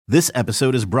This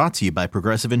episode is brought to you by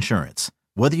Progressive Insurance.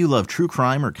 Whether you love true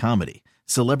crime or comedy,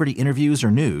 celebrity interviews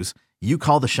or news, you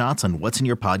call the shots on what's in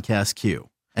your podcast queue.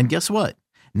 And guess what?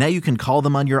 Now you can call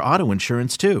them on your auto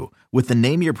insurance too with the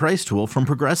Name Your Price tool from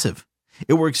Progressive.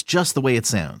 It works just the way it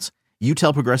sounds. You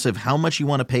tell Progressive how much you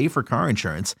want to pay for car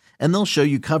insurance, and they'll show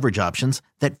you coverage options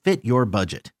that fit your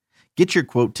budget. Get your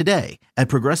quote today at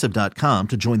Progressive.com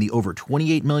to join the over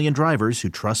 28 million drivers who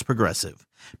trust Progressive.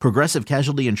 Progressive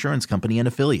Casualty Insurance Company and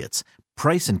Affiliates.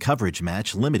 Price and coverage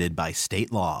match limited by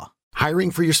state law. Hiring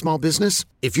for your small business?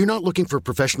 If you're not looking for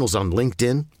professionals on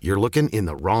LinkedIn, you're looking in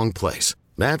the wrong place.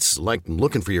 That's like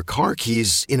looking for your car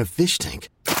keys in a fish tank.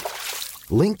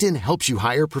 LinkedIn helps you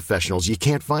hire professionals you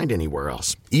can't find anywhere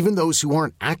else, even those who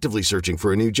aren't actively searching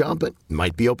for a new job but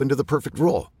might be open to the perfect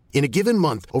role. In a given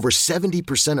month, over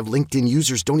 70% of LinkedIn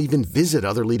users don't even visit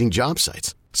other leading job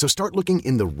sites. So start looking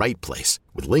in the right place.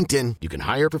 With LinkedIn, you can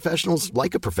hire professionals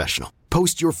like a professional.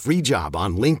 Post your free job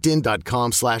on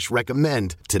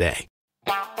linkedin.com/recommend today.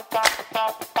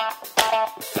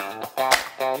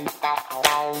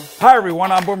 Hi,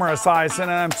 everyone. I'm Boomer Esiason,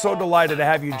 and I'm so delighted to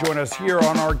have you join us here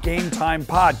on our Game Time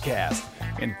podcast.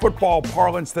 In football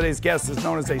parlance, today's guest is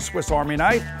known as a Swiss Army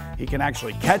knife. He can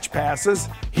actually catch passes,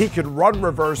 he could run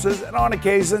reverses, and on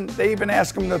occasion, they even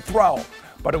ask him to throw.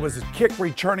 But it was his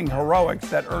kick-returning heroics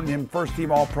that earned him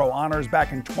first-team All-Pro honors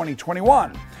back in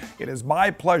 2021. It is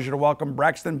my pleasure to welcome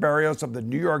Braxton Berrios of the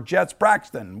New York Jets.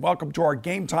 Braxton, welcome to our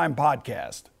Game Time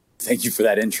podcast. Thank you for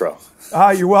that intro.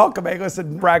 You're welcome. Hey,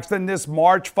 listen, Braxton, this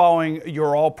March following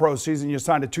your All-Pro season, you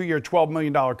signed a 2-year, $12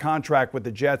 million contract with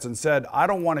the Jets and said, I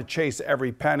don't want to chase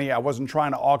every penny. I wasn't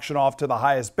trying to auction off to the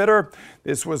highest bidder.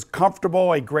 This was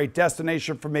comfortable, a great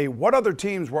destination for me. What other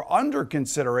teams were under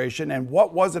consideration, and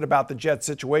what was it about the Jets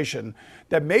situation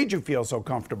that made you feel so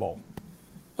comfortable?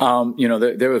 There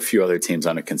were a few other teams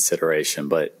under consideration,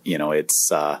 but,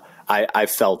 it's I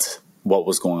felt what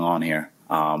was going on here.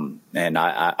 And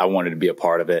I wanted to be a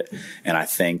part of it. And I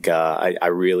think I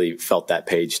really felt that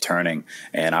page turning,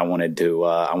 and I wanted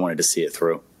to see it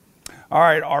through. All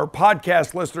right. Our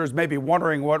podcast listeners may be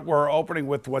wondering what we're opening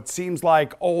with what seems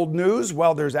like old news.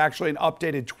 Well, there's actually an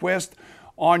updated twist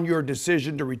on your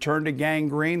decision to return to Gang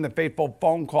Green. The fateful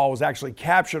phone call was actually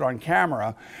captured on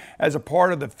camera as a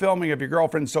part of the filming of your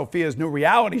girlfriend Sophia's new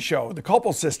reality show, The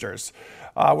Culpo Sisters,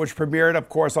 which premiered, of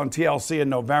course, on TLC in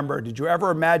November. Did you ever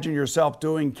imagine yourself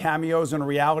doing cameos in a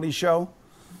reality show?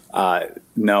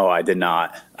 No, I did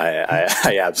not.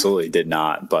 I absolutely did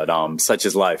not. But such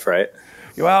is life, right?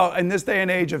 Well, in this day and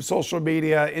age of social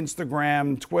media,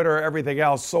 Instagram, Twitter, everything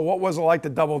else, so what was it like to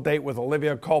double date with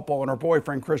Olivia Culpo and her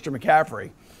boyfriend, Christian McCaffrey?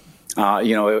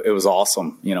 It was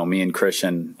awesome. Me and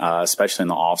Christian, especially in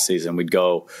the off season, we'd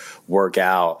go work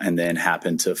out and then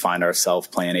happen to find ourselves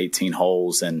playing 18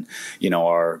 holes. And,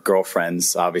 our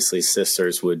girlfriends, obviously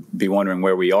sisters, would be wondering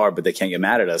where we are, but they can't get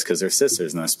mad at us because they're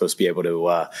sisters and they're supposed to be able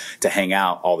to hang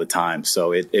out all the time.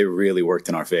 So it really worked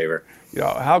in our favor.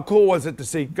 How cool was it to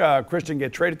see Christian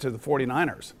get traded to the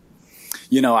 49ers?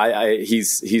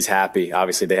 He's happy.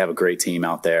 Obviously, they have a great team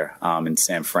out there in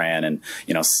San Fran, and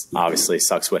obviously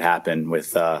sucks what happened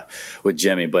with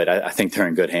Jimmy, but I think they're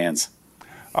in good hands.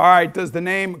 All right. Does the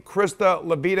name Krista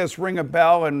Levitas ring a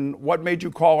bell? And what made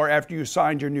you call her after you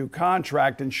signed your new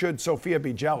contract? And should Sophia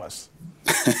be jealous?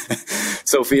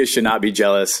 Sophia should not be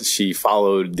jealous. She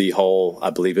followed the whole,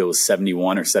 I believe it was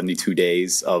 71 or 72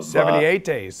 days of 78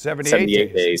 days.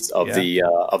 78 days of the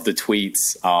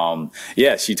tweets.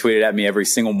 She tweeted at me every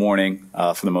single morning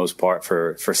for the most part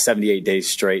for 78 days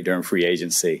straight during free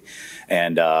agency,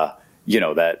 and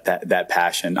that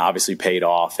passion obviously paid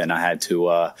off, and I had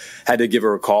to give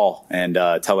her a call and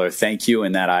tell her thank you,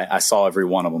 and that I saw every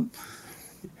one of them.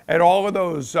 And all of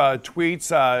those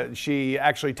tweets, she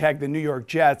actually tagged the New York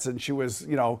Jets, and she was,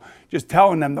 just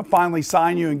telling them to finally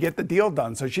sign you and get the deal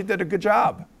done. So she did a good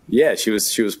job. Yeah, she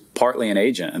was partly an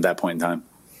agent at that point in time.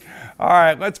 All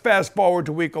right, let's fast forward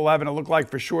to Week 11. It looked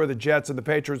like for sure the Jets and the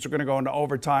Patriots are going to go into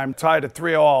overtime, tied at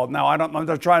 3-3. Now, I'm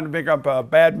not trying to pick up a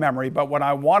bad memory, but what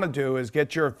I want to do is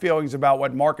get your feelings about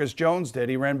what Marcus Jones did.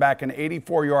 He ran back an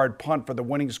 84-yard punt for the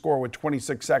winning score with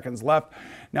 26 seconds left.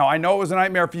 Now, I know it was a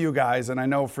nightmare for you guys, and I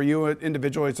know for you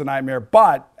individually it's a nightmare,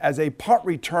 but as a punt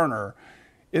returner,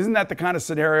 isn't that the kind of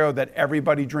scenario that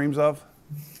everybody dreams of?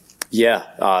 Yeah,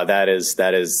 that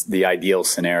is the ideal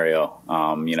scenario.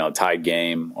 Tied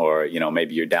game, or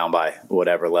maybe you're down by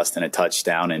whatever, less than a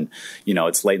touchdown, and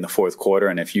it's late in the fourth quarter,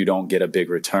 and if you don't get a big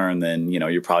return, then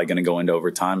you're probably going to go into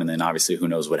overtime, and then obviously who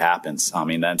knows what happens. I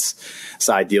mean, that's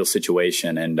the ideal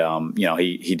situation, and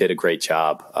he did a great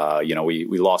job.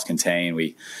 We lost contain,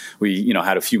 we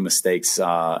had a few mistakes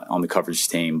on the coverage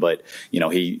team, but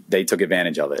they took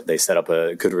advantage of it. They set up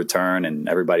a good return, and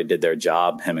everybody did their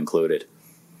job, him included.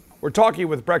 We're talking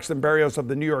with Braxton Berrios of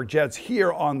the New York Jets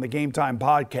here on the Game Time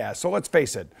podcast. So let's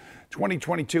face it,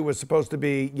 2022 was supposed to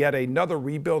be yet another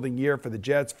rebuilding year for the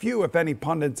Jets. Few, if any,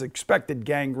 pundits expected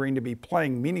Gang Green to be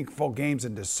playing meaningful games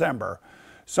in December.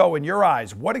 So in your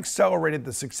eyes, what accelerated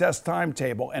the success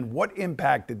timetable, and what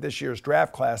impact did this year's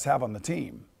draft class have on the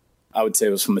team? I would say it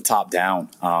was from the top down.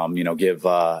 Give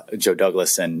Joe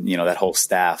Douglas and that whole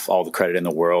staff all the credit in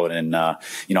the world, and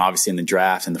obviously in the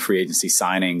draft and the free agency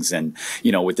signings, and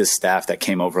with this staff that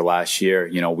came over last year,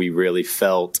 we really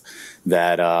felt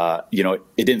that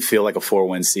it didn't feel like a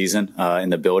 4-win season in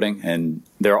the building, and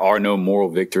there are no moral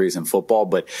victories in football,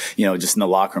 but just in the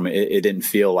locker room, it didn't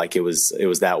feel like it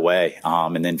was that way.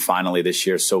 And then finally this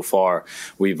year, so far,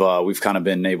 we've kind of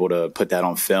been able to put that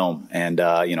on film and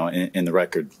in the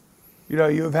record.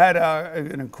 You've had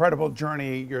an incredible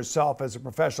journey yourself as a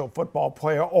professional football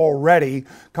player already.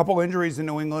 A couple injuries in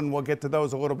New England. We'll get to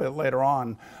those a little bit later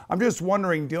on. I'm just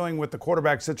wondering, dealing with the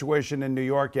quarterback situation in New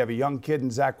York, you have a young kid in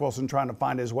Zach Wilson trying to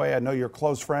find his way. I know you're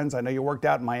close friends. I know you worked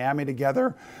out in Miami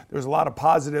together. There's a lot of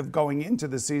positive going into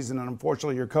the season, and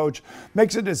unfortunately your coach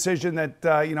makes a decision that,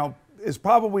 is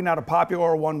probably not a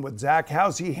popular one with Zach.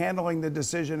 How's he handling the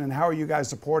decision, and how are you guys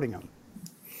supporting him?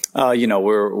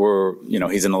 We're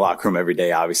he's in the locker room every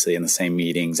day, obviously in the same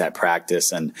meetings at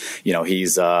practice. And,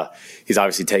 he's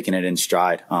obviously taking it in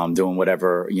stride, doing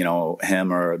whatever,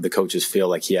 him or the coaches feel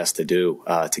like he has to do,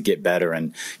 to get better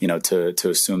and, to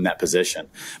assume that position.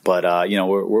 But,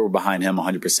 we're behind him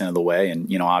 100% of the way.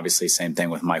 And, obviously same thing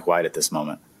with Mike White at this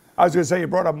moment. I was going to say, you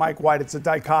brought up Mike White. It's a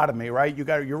dichotomy, right?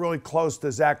 You're really close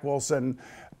to Zach Wilson,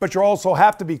 but you also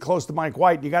have to be close to Mike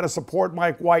White. You got to support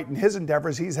Mike White in his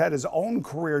endeavors. He's had his own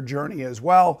career journey as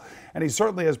well, and he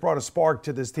certainly has brought a spark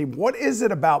to this team. What is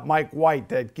it about Mike White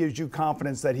that gives you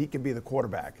confidence that he can be the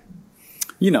quarterback?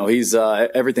 He's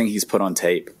everything he's put on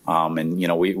tape. And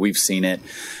we've seen it.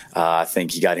 I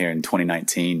think he got here in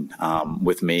 2019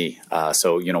 with me.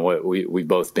 So we've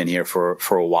both been here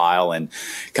for a while, and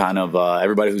kind of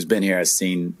everybody who's been here has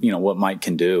seen what Mike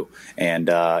can do. And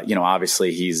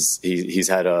obviously he's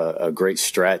had a great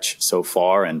stretch so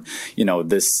far, and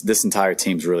this entire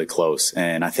team's really close,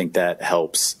 and I think that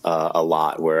helps a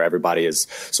lot, where everybody is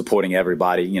supporting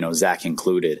everybody, Zach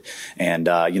included, and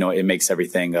it makes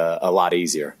everything a lot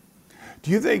easier. Do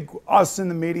you think us in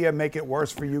the media make it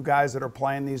worse for you guys that are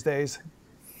playing these days?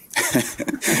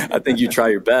 I think you try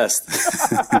your best.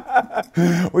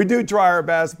 We do try our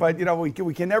best, but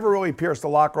we can never really pierce the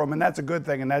locker room, and that's a good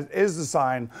thing, and that is the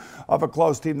sign of a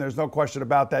close team. There's no question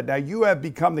about that. Now, you have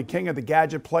become the king of the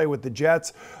gadget play with the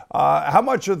Jets. How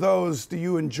much of those do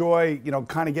you enjoy,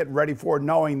 kind of getting ready for,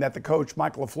 knowing that the coach,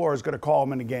 Michael LaFleur, is going to call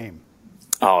them in the game?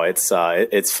 Oh, it's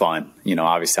fun.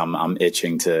 Obviously I'm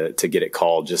itching to get it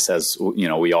called, just as,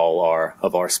 we all are,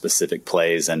 of our specific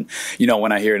plays. And,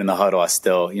 when I hear it in the huddle, I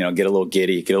still, get a little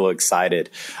giddy, get a little excited.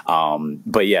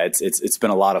 But yeah, it's been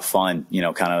a lot of fun,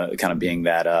 kind of being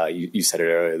that, you said it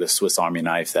earlier, the Swiss Army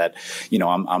knife that,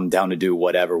 I'm down to do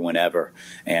whatever, whenever.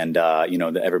 And,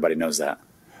 everybody knows that.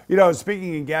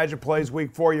 Speaking in gadget plays,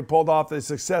 week 4, you pulled off the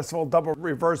successful double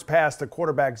reverse pass to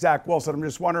quarterback Zach Wilson. I'm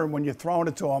just wondering, when you're throwing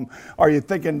it to him, are you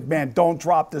thinking, man, don't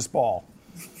drop this ball?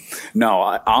 No,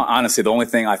 honestly, the only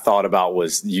thing I thought about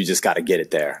was you just got to get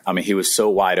it there. I mean, he was so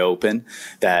wide open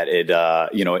that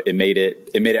it made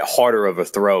it harder of a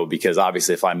throw, because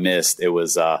obviously if I missed, it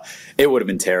would have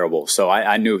been terrible. So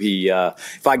I knew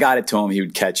if I got it to him, he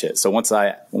would catch it. So once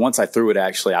I threw it,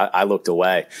 actually, I looked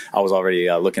away. I was already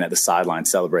looking at the sideline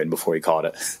celebrating before he caught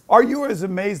it. Are you as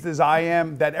amazed as I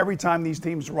am that every time these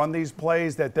teams run these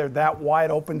plays that they're that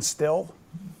wide open still?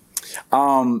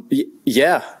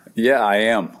 Yeah, I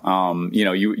am.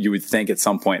 You would think at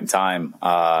some point in time,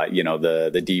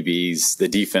 the DBs, the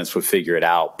defense would figure it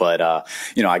out. But,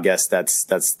 I guess that's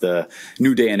the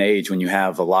new day and age, when you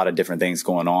have a lot of different things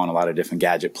going on, a lot of different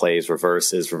gadget plays,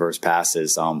 reverse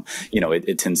passes.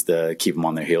 It tends to keep them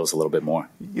on their heels a little bit more.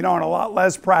 And a lot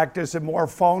less practice and more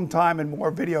phone time and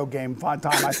more video game fun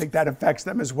time. I think that affects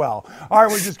them as well. All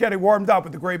right, we're just getting warmed up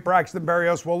with the great Braxton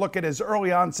Berrios. We'll look at his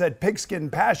early onset pigskin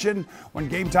passion when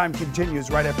Game Time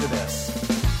continues right after this.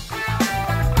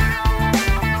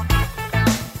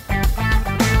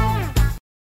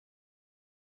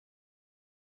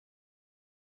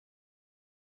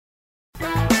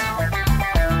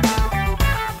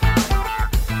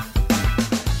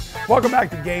 Welcome back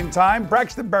to Game Time.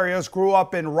 Braxton Berrios grew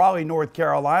up in Raleigh, North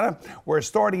Carolina, where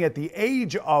starting at the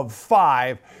age of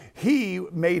 5, he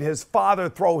made his father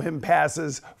throw him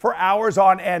passes for hours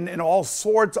on end in all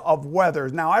sorts of weather.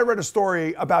 Now, I read a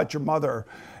story about your mother,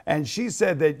 and she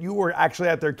said that you were actually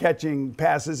out there catching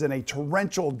passes in a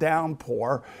torrential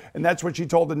downpour, and that's what she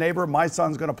told the neighbor, my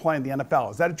son's going to play in the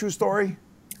NFL. Is that a true story?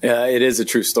 Yeah, it is a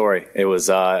true story. It was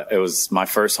my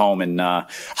first home in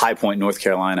High Point, North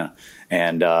Carolina.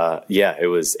 And it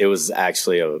was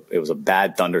actually a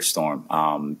bad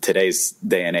thunderstorm. Today's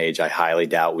day and age, I highly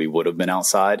doubt we would have been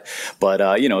outside. But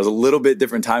it was a little bit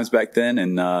different times back then,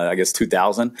 in I guess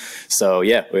 2000. So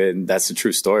yeah, that's a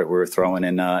true story. We were throwing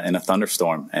in a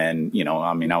thunderstorm, and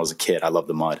I was a kid. I loved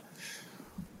the mud.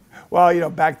 Well,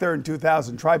 back there in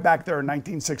 2000, try back there in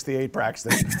 1968,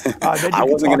 Braxton. I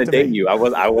wasn't going to date you. I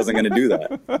wasn't going to do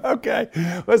that. Okay.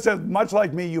 Listen, much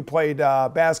like me, you played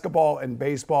basketball and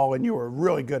baseball, and you were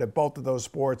really good at both of those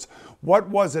sports. What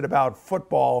was it about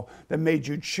football that made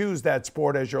you choose that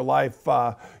sport as your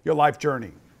life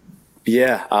journey?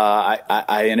 Yeah,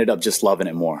 I ended up just loving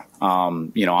it more.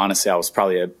 Honestly, I was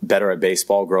probably better at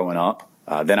baseball growing up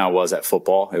than I was at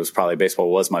football. It was probably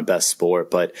baseball was my best sport,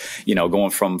 but going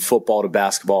from football to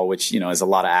basketball, which is a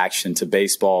lot of action, to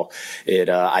baseball,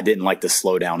 I didn't like to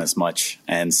slow down as much.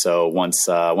 And so once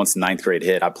the ninth grade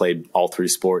hit, I played all three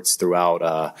sports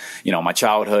throughout my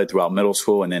childhood, throughout middle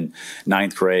school, and then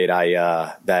ninth grade,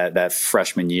 that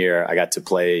freshman year, I got to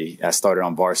play. I started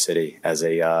on varsity as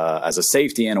a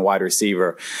safety and a wide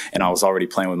receiver, and I was already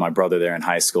playing with my brother there in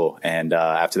high school. And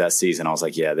after that season, I was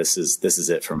like, yeah, this is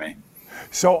it for me.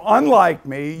 So unlike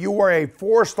me, you were a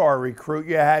 4-star recruit.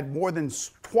 You had more than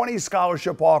 20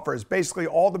 scholarship offers. Basically,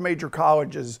 all the major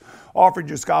colleges offered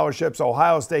you scholarships: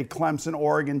 Ohio State, Clemson,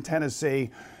 Oregon,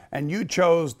 Tennessee, and you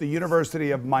chose the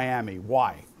University of Miami.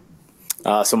 Why?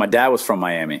 So my dad was from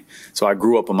Miami, so I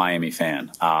grew up a Miami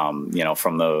fan.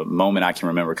 From the moment I can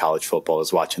remember college football, I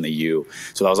was watching the U.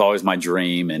 So that was always my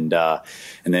dream. And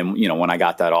then when I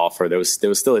got that offer, there was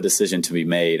still a decision to be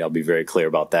made. I'll be very clear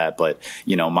about that. But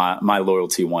my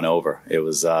loyalty won over. It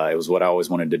was what I always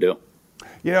wanted to do.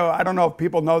 I don't know if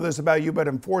people know this about you, but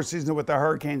in 4 seasons with the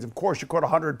Hurricanes, of course, you caught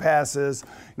 100 passes,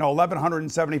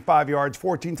 1,175 yards,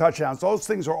 14 touchdowns. Those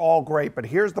things are all great, but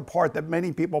here's the part that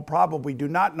many people probably do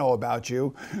not know about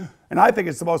you, and I think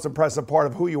it's the most impressive part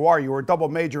of who you are. You were a double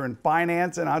major in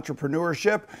finance and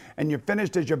entrepreneurship, and you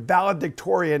finished as your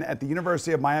valedictorian at the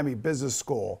University of Miami Business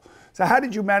School. So how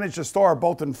did you manage to star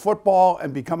both in football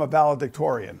and become a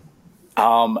valedictorian?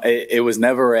 It was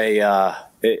never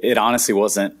it honestly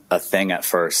wasn't a thing at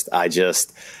first. I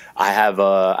had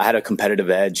a competitive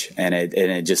edge, and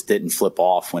it just didn't flip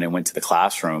off when it went to the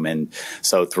classroom. And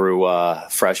so through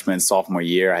freshman, sophomore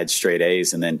year, I had straight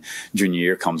A's, and then junior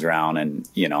year comes around, and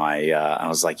I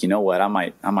was like, what, I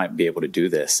might be able to do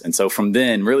this. And so from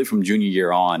then, really from junior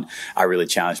year on, I really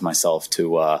challenged myself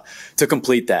to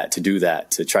complete that, to do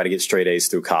that, to try to get straight A's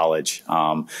through college.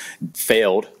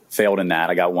 Failed in that.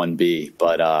 I got 1B,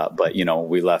 but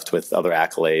we left with other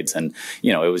accolades, and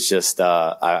it was just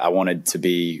I wanted to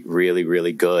be really,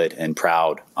 really good and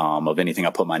proud of anything I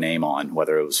put my name on,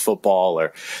 whether it was football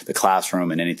or the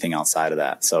classroom and anything outside of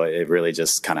that. So it really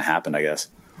just kind of happened, I guess.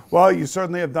 Well, you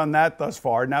certainly have done that thus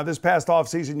far. Now, this past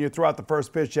offseason, you threw out the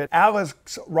first pitch at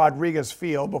Alex Rodriguez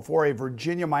Field before a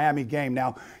Virginia-Miami game.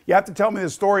 Now, you have to tell me the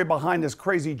story behind this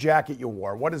crazy jacket you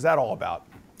wore. What is that all about?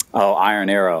 Oh, Iron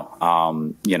Arrow.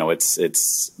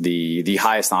 It's the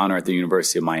highest honor at the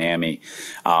University of Miami.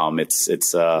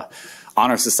 It's a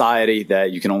honor society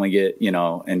that you can only get,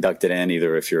 inducted in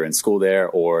either if you're in school there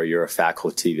or you're a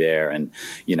faculty there. And,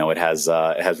 it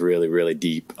has really, really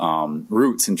deep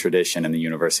roots and tradition in the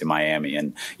University of Miami.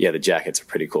 And yeah, the jackets are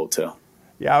pretty cool too.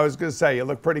 Yeah, I was going to say, you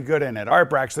look pretty good in it. All right,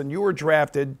 Braxton, you were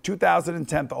drafted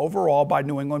 2010th overall by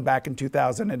New England back in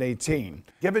 2018.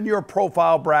 Given your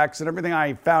profile, Braxton, everything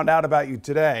I found out about you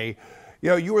today,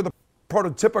 you were the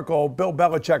prototypical Bill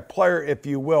Belichick player, if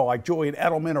you will, like Julian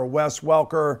Edelman or Wes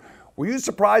Welker. Were you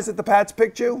surprised that the Pats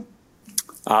picked you?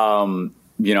 I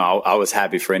was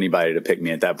happy for anybody to pick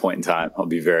me at that point in time. I'll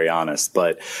be very honest.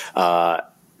 But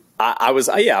I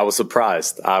was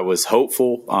surprised. I was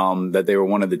hopeful that they were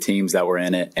one of the teams that were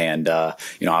in it, and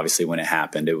obviously when it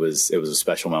happened, it was a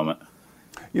special moment.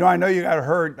 I know you got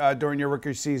hurt during your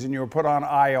rookie season. You were put on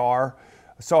IR.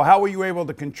 So how were you able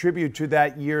to contribute to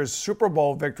that year's Super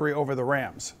Bowl victory over the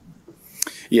Rams?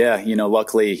 Yeah,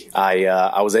 luckily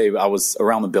I was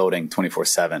around the building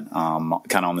 24/7,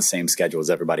 kind of on the same schedule as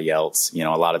everybody else. A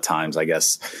lot of times, I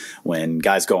guess, when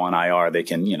guys go on IR, they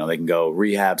can go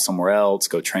rehab somewhere else,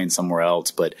 go train somewhere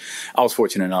else. But I was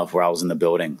fortunate enough where I was in the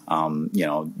building,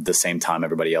 the same time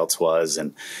everybody else was,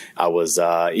 and I was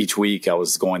each week I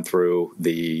was going through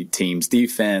the team's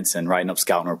defense and writing up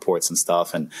scouting reports and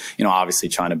stuff, and obviously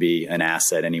trying to be an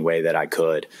asset any way that I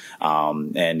could.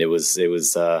 And it was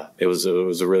a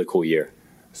really cool year.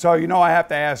 So, I have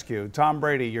to ask you, Tom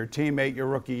Brady, your teammate, your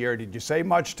rookie year, did you say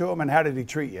much to him, and how did he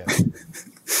treat you?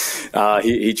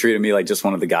 He treated me like just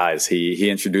one of the guys.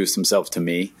 He introduced himself to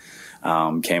me,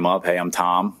 came up, "Hey, I'm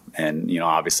Tom." And,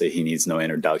 obviously he needs no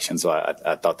introduction. So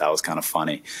I thought that was kind of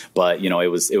funny. But, it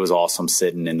was awesome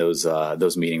sitting in those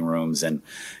meeting rooms and,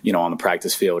 on the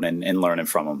practice field and learning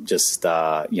from him. Just,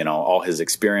 all his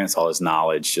experience, all his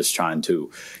knowledge, just trying to,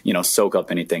 soak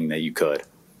up anything that you could.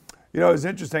 It was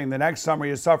interesting. The next summer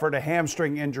you suffered a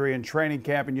hamstring injury in training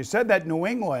camp, and you said that New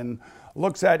England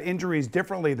looks at injuries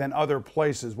differently than other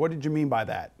places. What did you mean by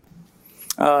that?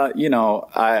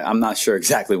 I'm not sure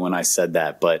exactly when I said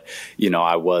that, but,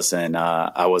 I wasn't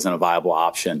a viable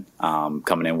option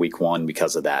coming in week one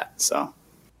because of that. So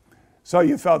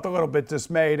you felt a little bit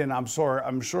dismayed, and I'm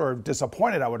sure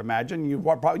disappointed, I would imagine. You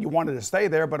wanted to stay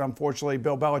there, but unfortunately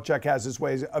Bill Belichick has his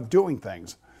ways of doing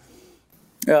things.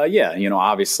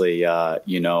 Obviously, I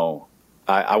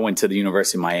went to the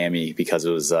University of Miami because it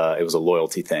was a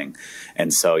loyalty thing,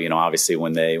 and so obviously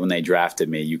when they drafted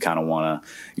me, you kind of want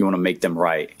to make them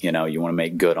right, you want to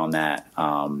make good on that,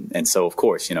 and so of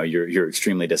course you're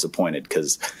extremely disappointed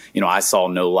because I saw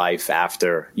no life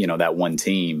after that one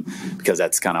team because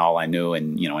that's kind of all I knew,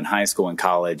 and in high school and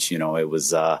college it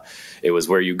was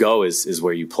where you go is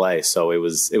where you play, so it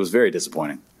was very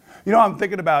disappointing. I'm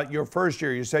thinking about your first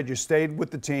year. You said you stayed with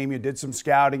the team, you did some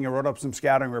scouting, you wrote up some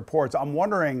scouting reports. I'm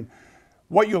wondering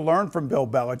what you learned from Bill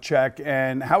Belichick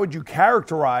and how would you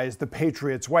characterize the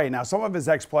Patriots way? Now, some of his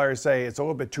ex-players say it's a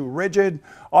little bit too rigid.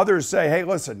 Others say, hey,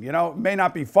 listen, it may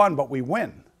not be fun, but we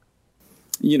win.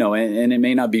 And it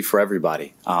may not be for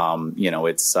everybody.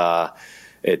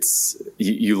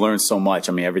 You learn so much.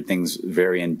 I mean, everything's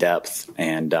very in depth,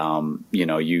 and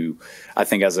I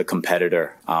think as a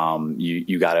competitor,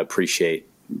 you got to appreciate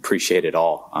it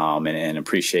all, and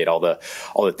appreciate all the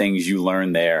things you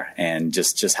learn there, and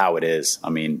just how it is. I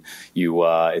mean, you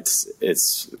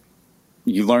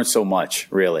learn so much,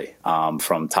 really,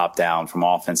 from top down, from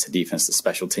offense to defense to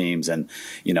special teams, and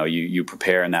you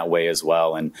prepare in that way as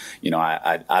well. And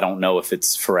I don't know if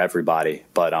it's for everybody,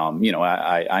 but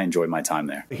I enjoyed my time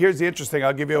there. Here's the interesting.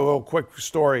 I'll give you a little quick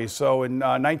story. So in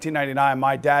 1999,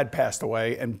 my dad passed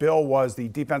away, and Bill was the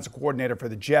defensive coordinator for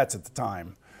the Jets at the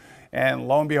time. And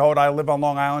lo and behold, I live on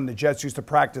Long Island. The Jets used to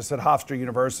practice at Hofstra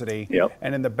University. Yep.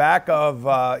 And in the back of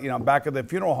the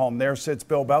funeral home, there sits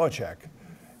Bill Belichick.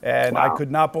 And wow. I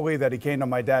could not believe that he came to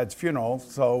my dad's funeral.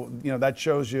 So, that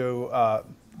shows you, I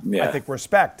think,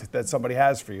 respect that somebody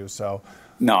has for you. So,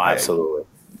 no, absolutely.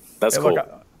 That's cool.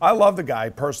 Look, I love the guy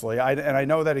personally. And I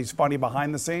know that he's funny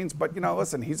behind the scenes. But,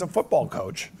 listen, he's a football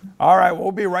coach. All right,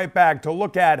 we'll be right back to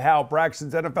look at how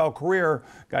Braxton's NFL career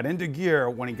got into gear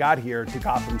when he got here to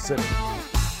Gotham City.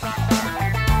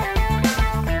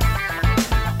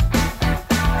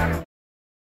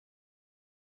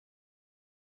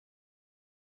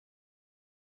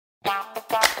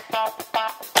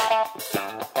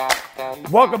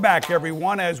 Welcome back,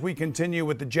 everyone, as we continue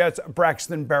with the Jets'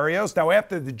 Braxton Berrios. Now,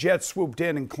 after the Jets swooped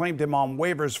in and claimed him on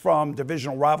waivers from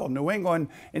divisional rival New England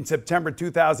in September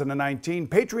 2019,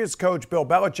 Patriots coach Bill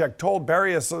Belichick told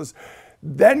Berrios'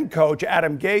 then coach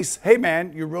Adam Gase, hey,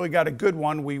 man, you really got a good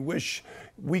one. We wish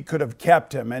we could have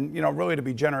kept him. And, really to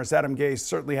be generous, Adam Gase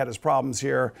certainly had his problems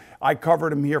here. I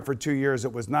covered him here for 2 years.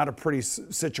 It was not a pretty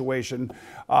situation.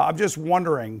 I'm just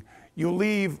wondering, you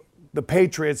leave the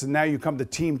Patriots, and now you come to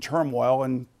team turmoil.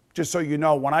 And just so you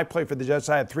know, when I played for the Jets,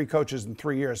 I had 3 coaches in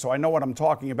 3 years. So I know what I'm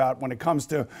talking about when it comes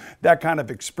to that kind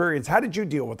of experience. How did you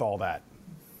deal with all that?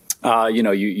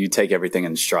 You take everything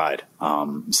in stride.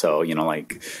 So,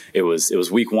 like it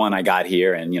was week one I got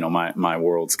here and, my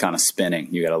world's kind of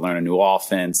spinning. You got to learn a new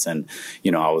offense. And,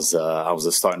 I was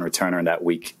a starting returner that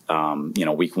week,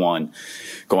 week one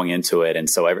going into it. And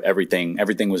so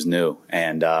everything was new.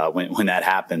 And, when that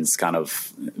happens kind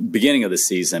of beginning of the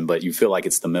season, but you feel like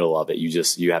it's the middle of it,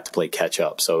 you have to play catch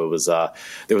up. So it was, there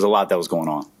was a lot that was going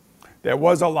on. There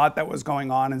was a lot that was going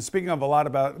on. And speaking of a lot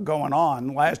about going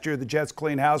on, last year the Jets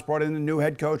cleaned house, brought in a new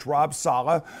head coach, Rob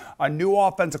Saleh, a new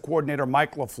offensive coordinator,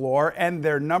 Mike LaFleur, and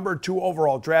their number 2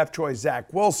 overall draft choice,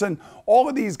 Zach Wilson. All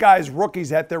of these guys,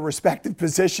 rookies at their respective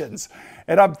positions.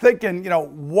 And I'm thinking,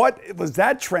 what was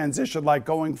that transition like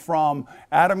going from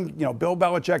Bill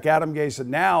Belichick, Adam Gase, and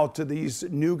now to these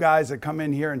new guys that come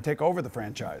in here and take over the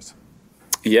franchise?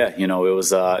 Yeah,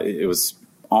 it was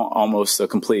almost a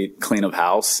complete clean of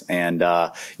house. And,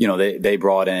 they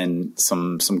brought in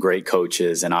some great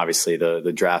coaches and obviously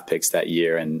the draft picks that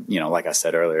year. And, like I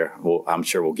said earlier, I'm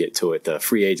sure we'll get to it, the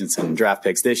free agents and draft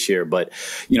picks this year. But,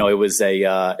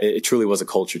 it truly was a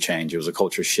culture change. It was a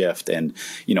culture shift. And,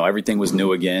 everything was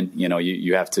new again.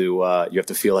 You have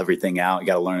to feel everything out. You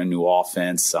got to learn a new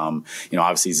offense.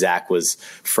 Obviously Zach was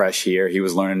fresh here. He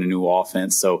was learning a new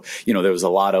offense. So, there was a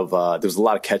lot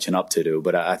of catching up to do,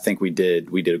 but I think we did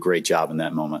a great job in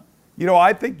that moment.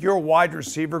 I think your wide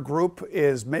receiver group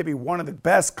is maybe one of the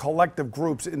best collective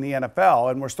groups in the NFL,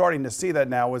 and we're starting to see that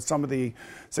now with some of the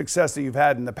success that you've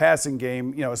had in the passing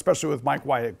game, especially with Mike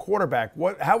White at quarterback.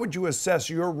 How would you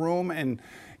assess your room and,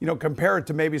 compare it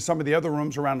to maybe some of the other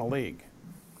rooms around the league?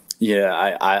 Yeah,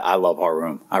 I love our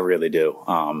room. I really do.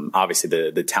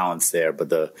 Obviously the talent's there, but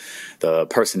the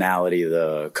personality,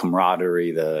 the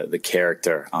camaraderie, the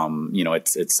character,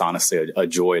 it's honestly a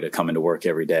joy to come into work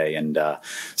every day and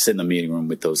sit in the meeting room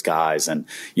with those guys. And,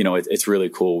 it's really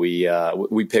cool.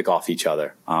 We pick off each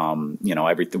other.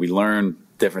 We learn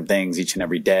different things each and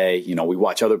every day. We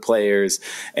watch other players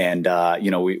and,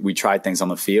 we try things on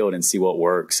the field and see what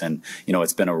works. And,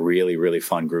 it's been a really, really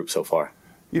fun group so far.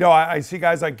 I see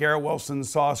guys like Garrett Wilson,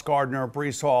 Sauce Gardner,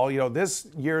 Breece Hall. This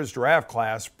year's draft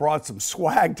class brought some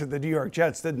swag to the New York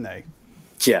Jets, didn't they?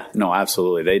 Yeah, no,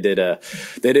 absolutely. They did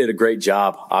a great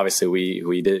job. Obviously,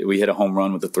 we hit a home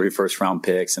run with the 3 first-round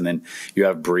picks, and then you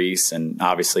have Breece, and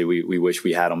obviously we wish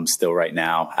we had him still right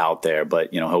now out there, but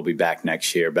he'll be back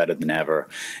next year better than ever.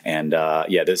 And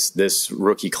this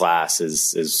rookie class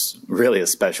is really a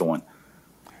special one.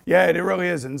 Yeah, it really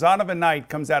is. And Zonovan Knight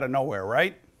comes out of nowhere,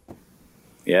 right?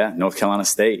 Yeah, North Carolina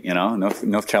State,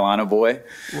 North Carolina boy.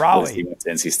 Raleigh. He went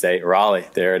to NC State. Raleigh,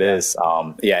 there it is.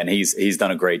 And he's done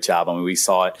a great job. I mean, we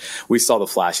saw it. We saw the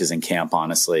flashes in camp,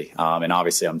 honestly. And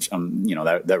obviously,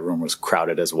 that room was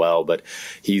crowded as well. But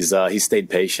he stayed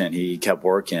patient. He kept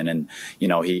working, and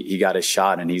he got his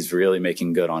shot, and he's really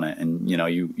making good on it. And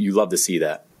you love to see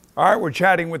that. All right, we're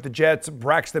chatting with the Jets,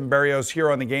 Braxton Berrios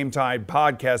here on the Game Time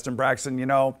podcast. And Braxton,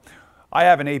 I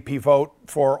have an AP vote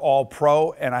for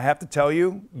All-Pro, and I have to tell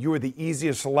you, you were the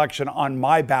easiest selection on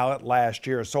my ballot last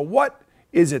year. So what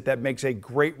is it that makes a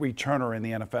great returner in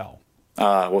the NFL?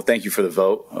 Well, thank you for the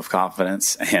vote of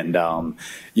confidence. And,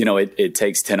 it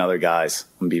takes 10 other guys,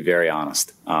 I'm be very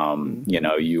honest.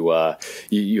 You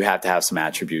have to have some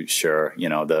attributes, sure.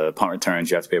 The punt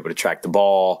returns, you have to be able to track the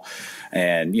ball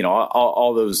and,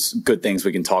 all those good things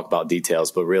we can talk about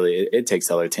details, but really it takes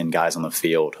the other 10 guys on the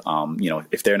field.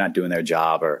 If they're not doing their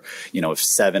job or, if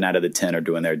 7 out of the 10 are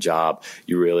doing their job,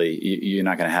 you're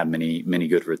not going to have many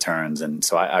good returns. And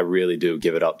so I really do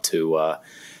give it up to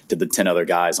the 10 other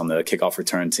guys on the kickoff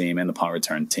return team and the punt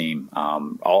return team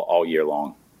all year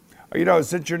long.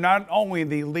 Since you're not only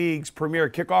the league's premier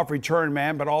kickoff return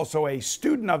man, but also a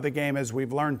student of the game, as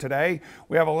we've learned today,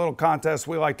 we have a little contest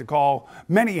we like to call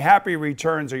Many Happy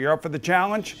Returns. Are you up for the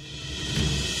challenge?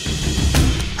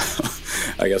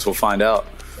 I guess we'll find out.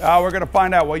 We're going to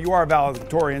find out. Well, you are a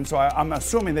valedictorian, so I'm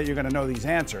assuming that you're going to know these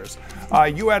answers.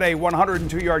 You had a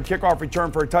 102-yard kickoff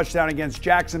return for a touchdown against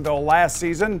Jacksonville last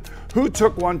season. Who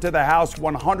took one to the house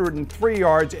 103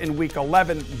 yards in Week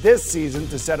 11 this season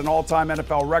to set an all-time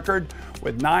NFL record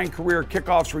with 9 career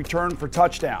kickoffs returned for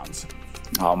touchdowns?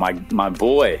 Oh, my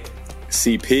boy,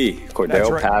 CP,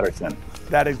 Cordero Patterson.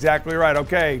 That's exactly right.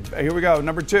 Okay, here we go.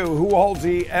 Number 2, who holds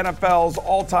the NFL's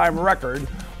all-time record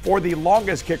for the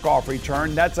longest kickoff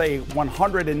return? That's a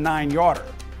 109-yarder.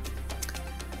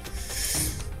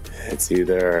 It's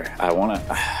either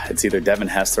Devin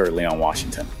Hester or Leon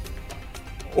Washington.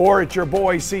 Or it's your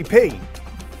boy CP.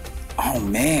 Oh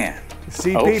man.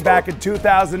 CP back in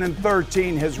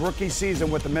 2013, his rookie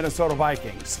season with the Minnesota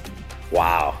Vikings.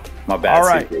 Wow. My bad. All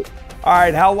right. CP. All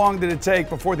right. How long did it take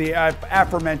before the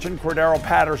aforementioned Cordero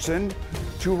Patterson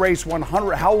to race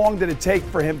 100? How long did it take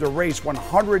for him to race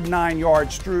 109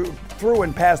 yards through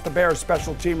and past the Bears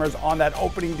special teamers on that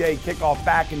opening day kickoff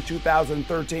back in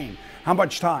 2013? How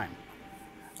much time?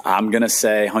 I'm going to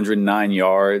say 109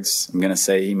 yards. I'm going to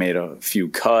say he made a few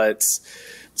cuts.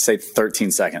 Say 13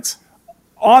 seconds.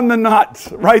 On the nut.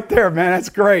 Right there, man. That's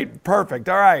great. Perfect.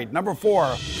 All right. Number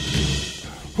 4.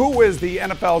 Who is the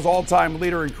NFL's all-time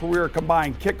leader in career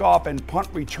combined kickoff and punt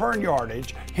return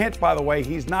yardage? Hint, by the way,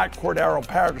 he's not Cordero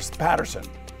Patterson.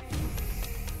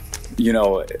 You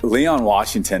know, Leon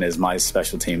Washington is my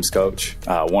special teams coach,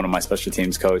 one of my special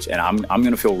teams coach, and I'm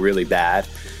going to feel really bad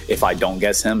if I don't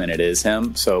guess him, and it is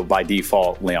him. So by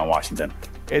default, Leon Washington.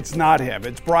 It's not him.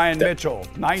 It's Brian Mitchell.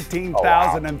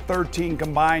 19,013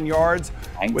 combined yards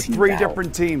with 3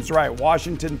 different teams, right?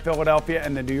 Washington, Philadelphia,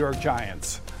 and the New York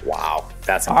Giants. Wow,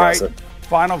 that's impressive. All right,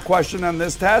 final question on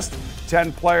this test.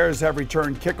 10 players have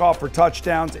returned kickoff for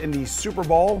touchdowns in the Super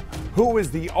Bowl. Who is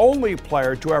the only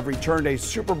player to have returned a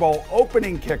Super Bowl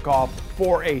opening kickoff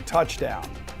for a touchdown?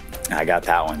 I got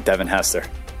that one. Devin Hester.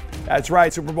 That's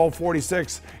right. Super Bowl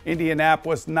 46,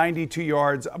 Indianapolis, 92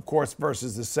 yards, of course,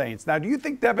 versus the Saints. Now, do you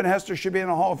think Devin Hester should be in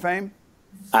the Hall of Fame?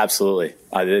 Absolutely.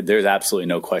 There's absolutely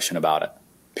no question about it,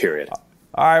 period.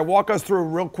 All right, walk us through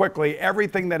real quickly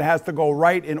everything that has to go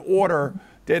right in order.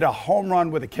 Did a home run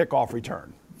with a kickoff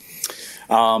return?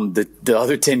 The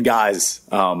other 10 guys,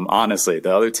 honestly,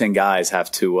 the other 10 guys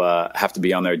have to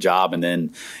be on their job, and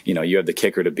then you have the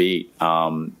kicker to beat.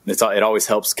 It always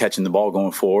helps catching the ball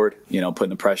going forward, putting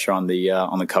the pressure on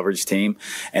the coverage team,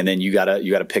 and then you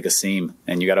gotta pick a seam,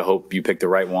 and you gotta hope you pick the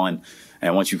right one.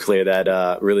 And once you clear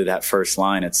that first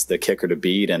line, it's the kicker to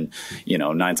beat, and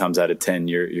 9 times out of 10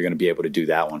 you're going to be able to do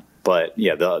that one. But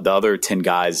yeah, the other 10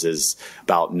 guys is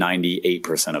about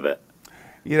 98% of it.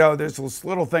 There's this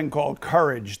little thing called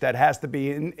courage that has to be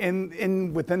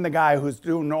in within the guy who's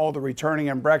doing all the returning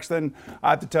in Brexton. I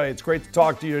have to tell you, it's great to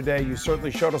talk to you today. You certainly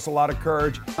showed us a lot of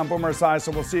courage. I'm Boomer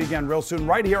Esiason. We'll see you again real soon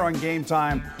right here on Game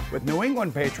Time with New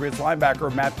England Patriots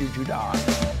linebacker Matthew Judon.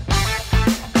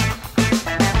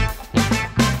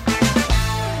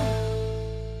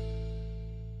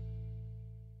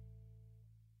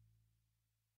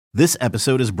 This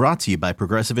episode is brought to you by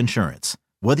Progressive Insurance.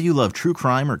 Whether you love true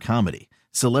crime or comedy,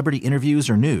 celebrity interviews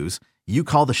or news, you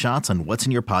call the shots on what's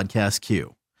in your podcast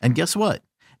queue. And guess what?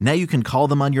 Now you can call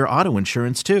them on your auto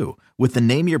insurance too with the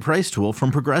Name Your Price tool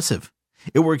from Progressive.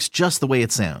 It works just the way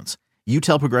it sounds. You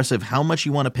tell Progressive how much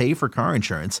you want to pay for car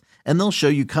insurance, and they'll show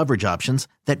you coverage options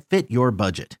that fit your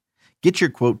budget. Get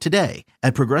your quote today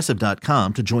at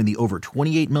Progressive.com to join the over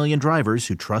 28 million drivers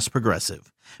who trust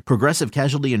Progressive. Progressive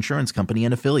Casualty Insurance Company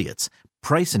and Affiliates.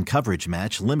 Price and coverage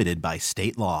match limited by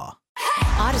state law.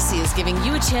 Odyssey is giving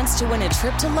you a chance to win a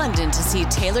trip to London to see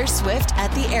Taylor Swift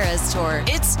at the Eras Tour.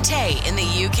 It's Tay in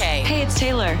the UK. Hey, it's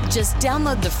Taylor. Just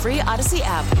download the free Odyssey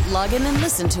app, log in and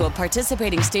listen to a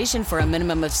participating station for a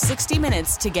minimum of 60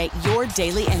 minutes to get your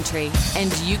daily entry.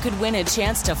 And you could win a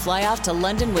chance to fly off to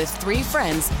London with 3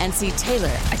 friends and see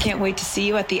Taylor. I can't wait to see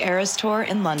you at the Eras Tour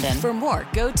in London. For more,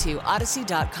 go to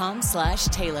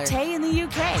odyssey.com/Taylor. Tay in the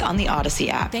UK. On the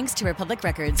Odyssey app. Thanks to Republic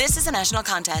Records. This is a national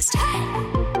contest.